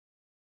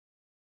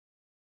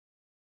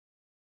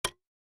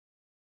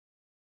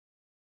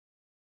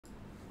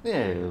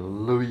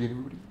Hello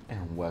everybody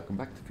and welcome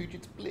back to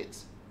Fugit's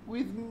Blitz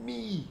with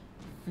me,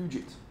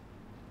 Fugit.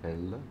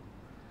 Hello.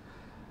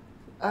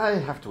 I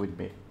have to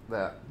admit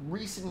that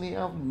recently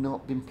I've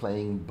not been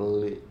playing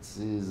Blitz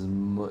as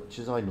much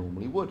as I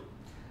normally would.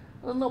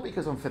 And not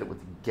because I'm fed up with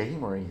the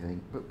game or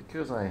anything, but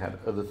because I had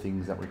other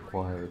things that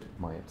required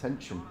my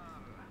attention.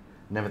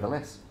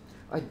 Nevertheless,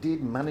 I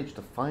did manage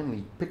to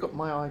finally pick up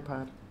my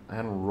iPad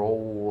and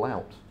roll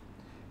out.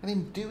 And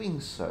in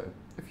doing so,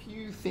 a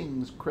few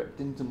things crept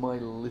into my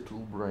little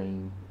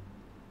brain.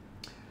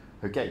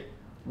 Okay,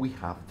 we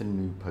have the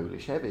new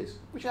Polish heavies,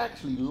 which I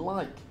actually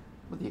like,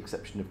 with the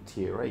exception of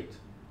Tier 8.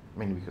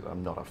 Mainly because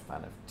I'm not a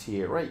fan of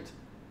Tier 8.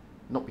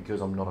 Not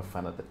because I'm not a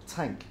fan of the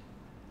tank,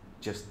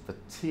 just the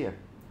tier.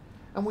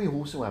 And we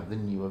also have the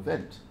new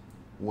event,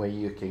 where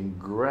you can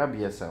grab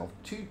yourself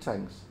 2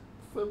 tanks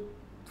for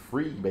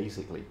free,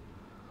 basically.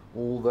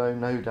 Although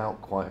no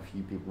doubt quite a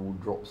few people will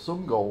drop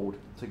some gold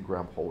to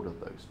grab hold of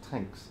those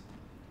tanks.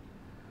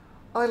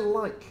 I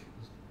like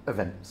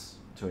events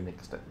to an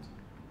extent,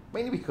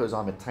 mainly because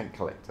I'm a tank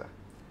collector,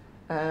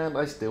 and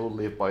I still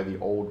live by the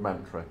old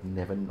mantra,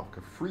 never knock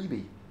a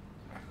freebie.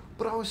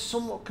 But I was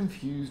somewhat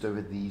confused over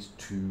these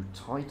 2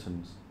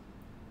 titans.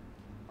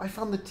 I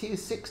found the tier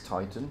 6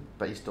 titan,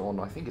 based on,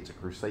 I think it's a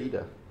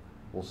crusader,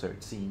 or so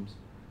it seems,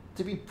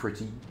 to be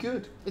pretty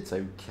good. It's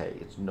okay,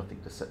 it's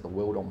nothing to set the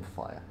world on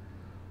fire.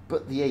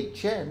 But the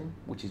HN,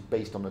 which is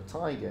based on a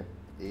tiger,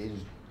 is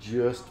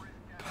just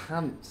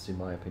pants in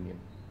my opinion.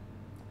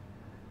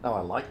 Now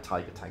I like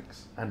tiger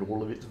tanks and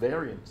all of its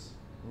variants.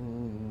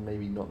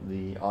 Maybe not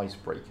the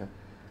icebreaker,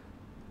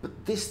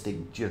 but this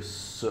thing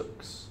just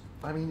sucks.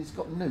 I mean, it's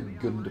got no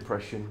gun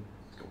depression,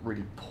 it's got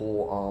really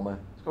poor armor,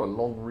 it's got a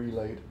long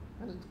reload,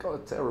 and it's got a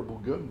terrible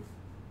gun.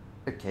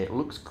 Okay, it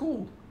looks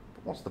cool,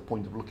 but what's the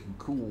point of looking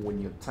cool when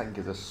your tank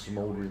is a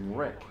smouldering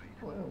wreck?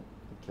 Well,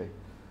 okay.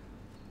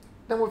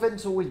 Now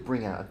events always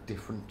bring out a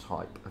different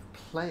type of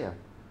player.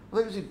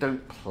 Those who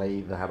don't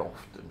play that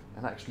often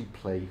and actually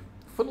play,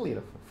 funnily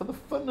enough, for the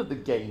fun of the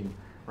game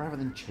rather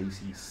than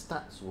chasing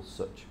stats or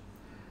such.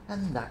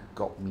 And that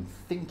got me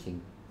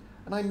thinking,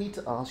 and I need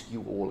to ask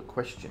you all a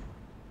question.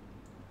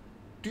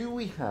 Do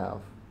we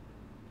have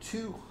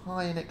too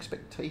high an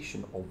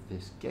expectation of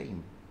this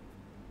game?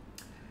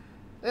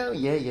 Oh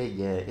yeah,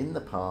 in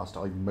the past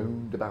I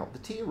moaned about the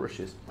tier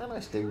rushes, and I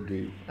still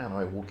do, and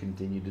I will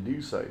continue to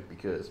do so,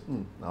 because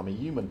I'm a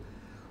human.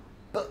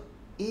 But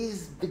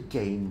is the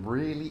game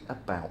really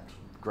about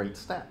great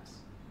stats?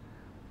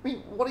 I mean,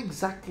 what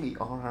exactly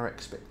are our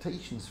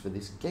expectations for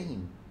this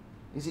game?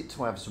 Is it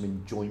to have some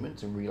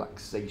enjoyment and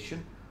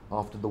relaxation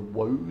after the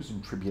woes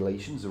and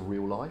tribulations of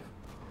real life?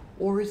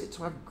 Or is it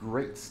to have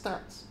great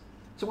stats,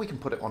 so we can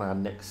put it on our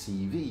next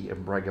CV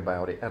and brag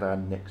about it at our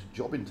next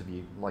job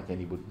interview, like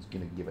anybody's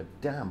gonna give a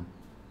damn?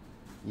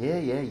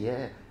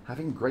 Yeah,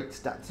 having great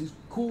stats is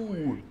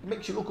cool, it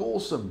makes you look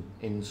awesome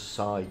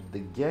inside the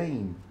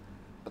game,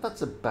 but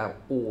that's about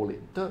all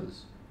it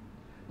does.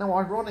 Now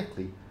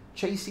ironically,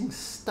 chasing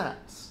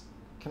stats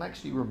can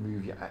actually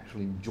remove your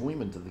actual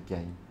enjoyment of the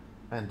game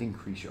and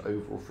increase your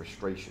overall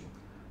frustration,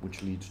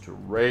 which leads to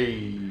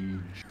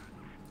rage.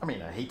 I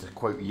mean, I hate to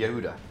quote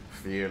Yoda,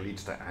 fear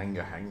leads to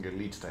anger, anger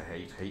leads to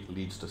hate, hate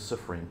leads to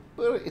suffering,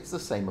 but it's the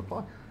same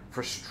apply.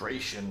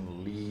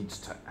 Frustration leads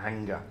to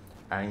anger,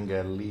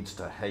 anger leads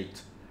to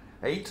hate,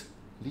 hate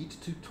leads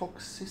to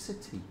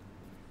toxicity.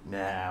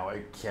 Now,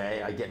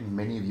 okay, I get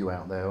many of you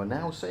out there are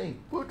now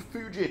saying, but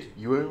Fugit,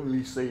 you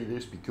only say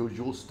this because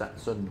your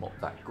stats are not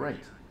that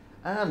great.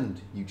 And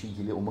you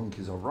cheeky little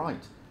monkeys are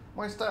right,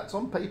 my stats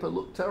on paper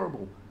look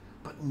terrible.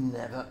 But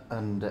never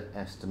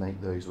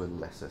underestimate those with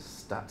lesser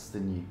stats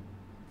than you,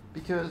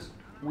 because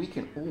we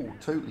can all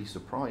totally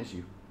surprise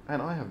you,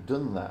 and I have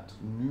done that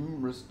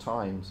numerous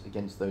times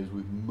against those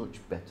with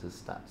much better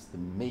stats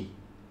than me.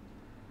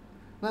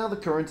 Now, the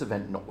current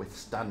event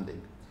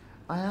notwithstanding,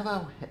 I have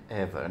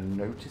however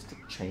noticed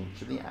a change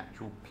to the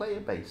actual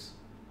player base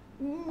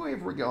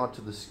with regard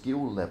to the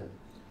skill level,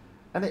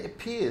 and it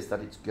appears that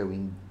it's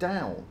going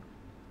down,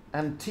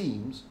 and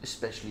teams,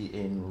 especially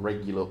in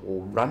regular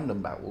or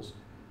random battles,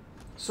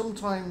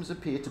 sometimes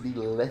appear to be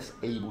less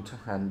able to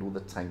handle the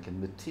tank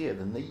and the tier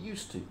than they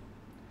used to.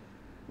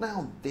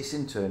 Now, this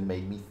in turn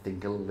made me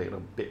think a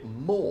little bit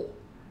more,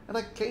 and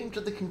I came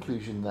to the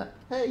conclusion that,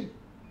 hey,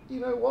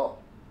 you know what?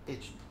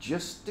 It's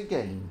just a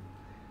game,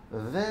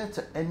 there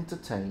to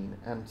entertain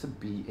and to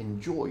be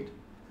enjoyed.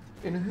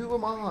 And who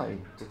am I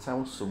to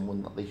tell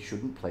someone that they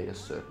shouldn't play a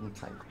certain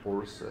tank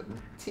or a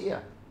certain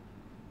tier?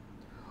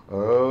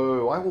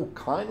 Oh, I will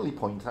kindly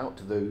point out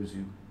to those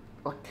who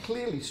are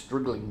clearly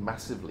struggling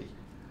massively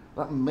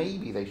that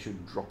maybe they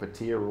should drop a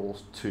tier or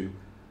 2,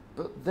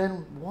 but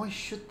then why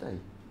should they?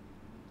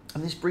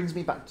 And this brings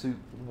me back to,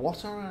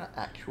 what are our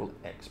actual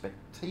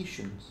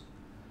expectations?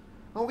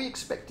 Are we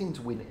expecting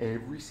to win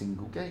every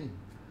single game?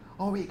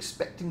 Are we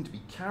expecting to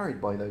be carried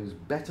by those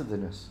better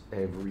than us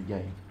every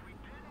game?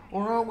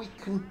 Or are we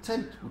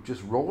content with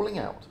just rolling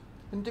out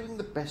and doing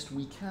the best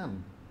we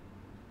can?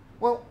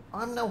 Well,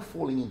 I'm now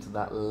falling into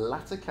that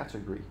latter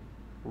category,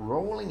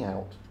 rolling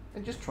out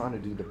and just trying to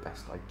do the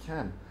best I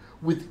can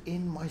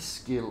within my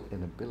skill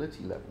and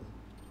ability level.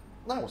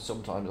 Now,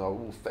 sometimes I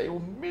will fail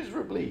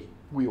miserably.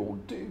 We all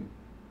do.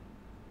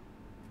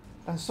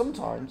 And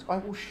sometimes I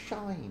will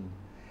shine.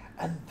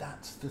 And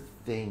that's the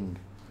thing.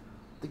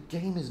 The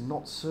game is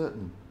not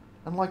certain.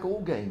 And like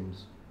all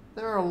games,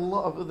 there are a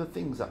lot of other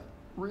things that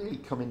really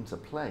come into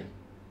play.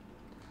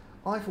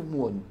 I, for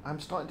one, am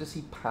starting to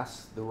see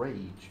past the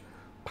rage,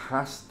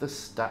 past the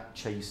stat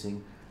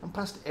chasing, and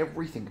past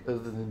everything other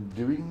than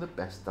doing the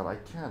best that I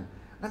can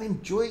and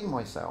enjoying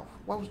myself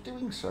whilst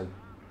doing so.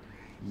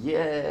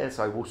 Yes,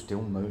 I will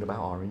still moan about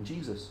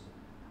RNGesus.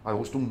 I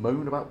will still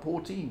moan about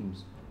poor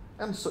teams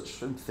and such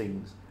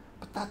things,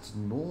 but that's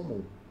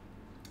normal.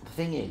 The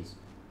thing is,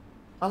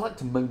 I like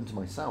to moan to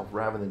myself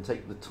rather than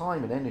take the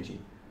time and energy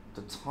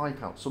to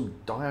type out some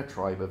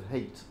diatribe of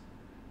hate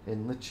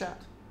in the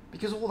chat,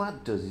 because all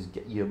that does is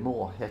get you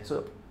more het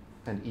up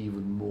and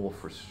even more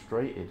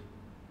frustrated.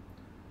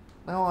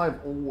 Now, I've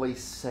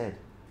always said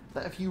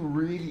that if you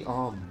really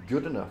are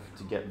good enough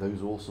to get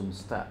those awesome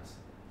stats,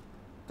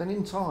 then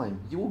in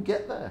time you will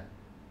get there,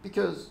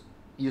 because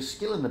your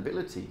skill and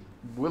ability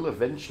will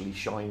eventually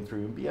shine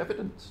through and be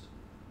evidenced.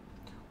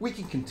 We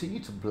can continue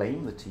to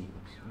blame the teams,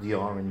 the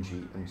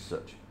RNG and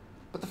such,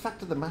 but the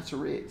fact of the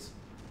matter is,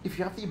 if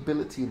you have the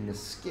ability and the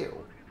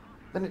skill,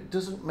 then it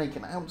doesn't make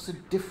an ounce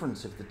of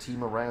difference if the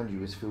team around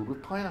you is filled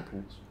with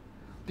pineapples,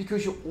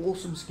 because your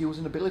awesome skills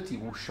and ability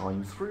will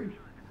shine through,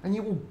 and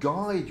you will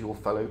guide your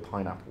fellow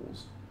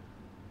pineapples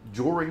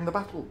during the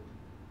battle.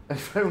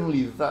 If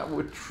only that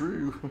were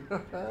true.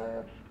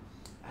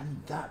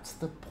 And that's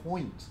the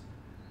point.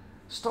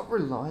 Stop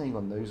relying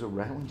on those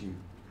around you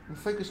and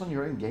focus on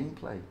your own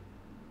gameplay.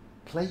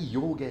 Play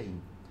your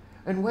game.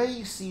 And where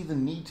you see the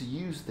need to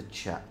use the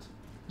chat,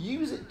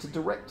 use it to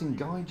direct and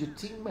guide your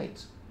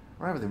teammates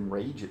rather than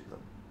rage at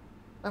them.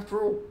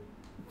 After all,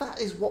 that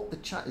is what the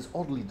chat is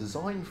oddly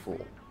designed for.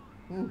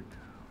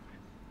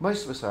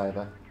 Most of us,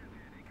 however,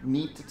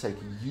 need to take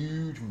a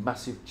huge,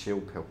 massive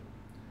chill pill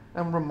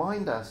and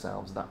remind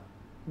ourselves that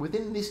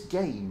within this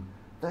game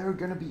there are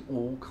going to be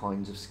all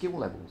kinds of skill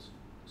levels,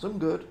 some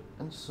good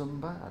and some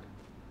bad.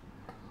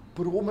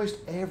 But almost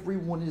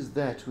everyone is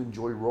there to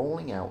enjoy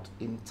rolling out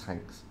in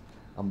tanks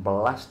and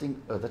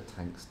blasting other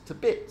tanks to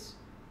bits.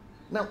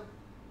 Now,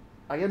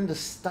 I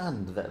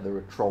understand that there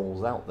are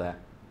trolls out there.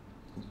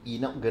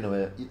 You're not going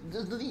to,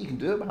 there's nothing you can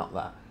do about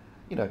that.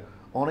 You know,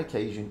 on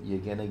occasion you're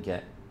going to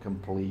get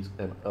complete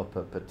and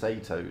upper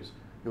potatoes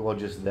who are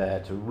just there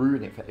to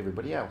ruin it for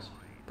everybody else.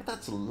 But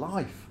that's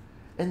life,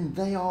 and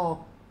they are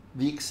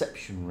the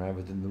exception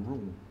rather than the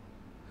rule.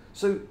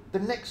 So the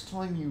next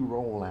time you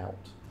roll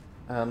out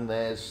and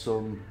there's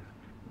some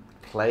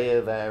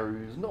player there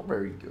who's not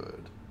very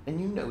good, and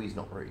you know he's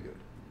not very good,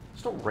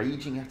 stop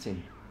raging at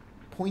him.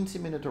 Point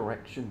him in a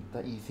direction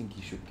that you think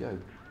he should go.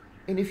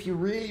 And if you're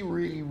really,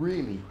 really,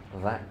 really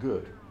that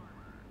good,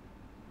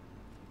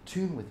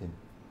 tune with him.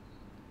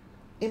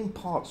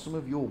 Impart some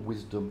of your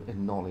wisdom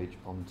and knowledge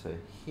onto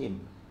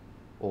him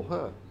or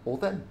her or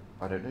them.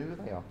 I don't know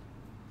who they are.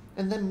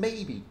 And then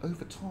maybe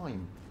over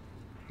time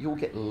you'll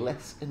get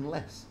less and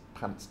less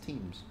pants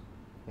teams.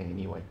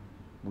 Anyway,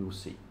 we'll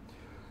see.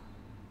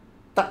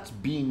 That's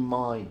been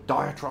my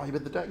diatribe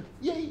of the day.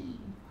 Yay!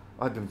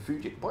 I've been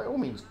Fugit. By all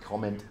means,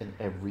 comment and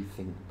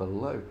everything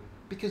below.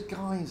 Because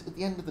guys, at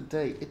the end of the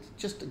day, it's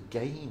just a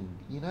game,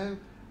 you know?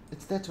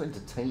 It's there to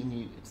entertain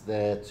you. It's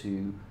there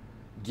to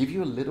give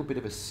you a little bit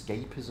of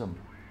escapism.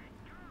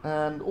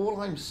 And all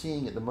I'm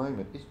seeing at the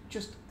moment is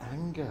just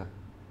anger.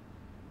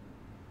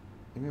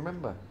 And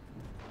remember,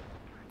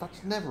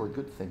 that's never a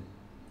good thing.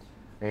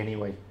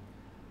 Anyway,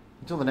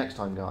 until the next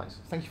time, guys,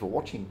 thank you for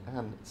watching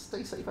and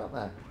stay safe out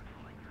there.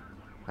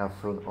 Have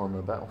fun on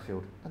the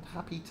battlefield and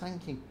happy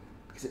tanking.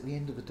 Because at the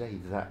end of the day,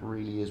 that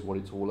really is what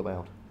it's all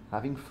about.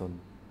 Having fun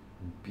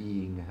and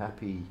being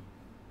happy.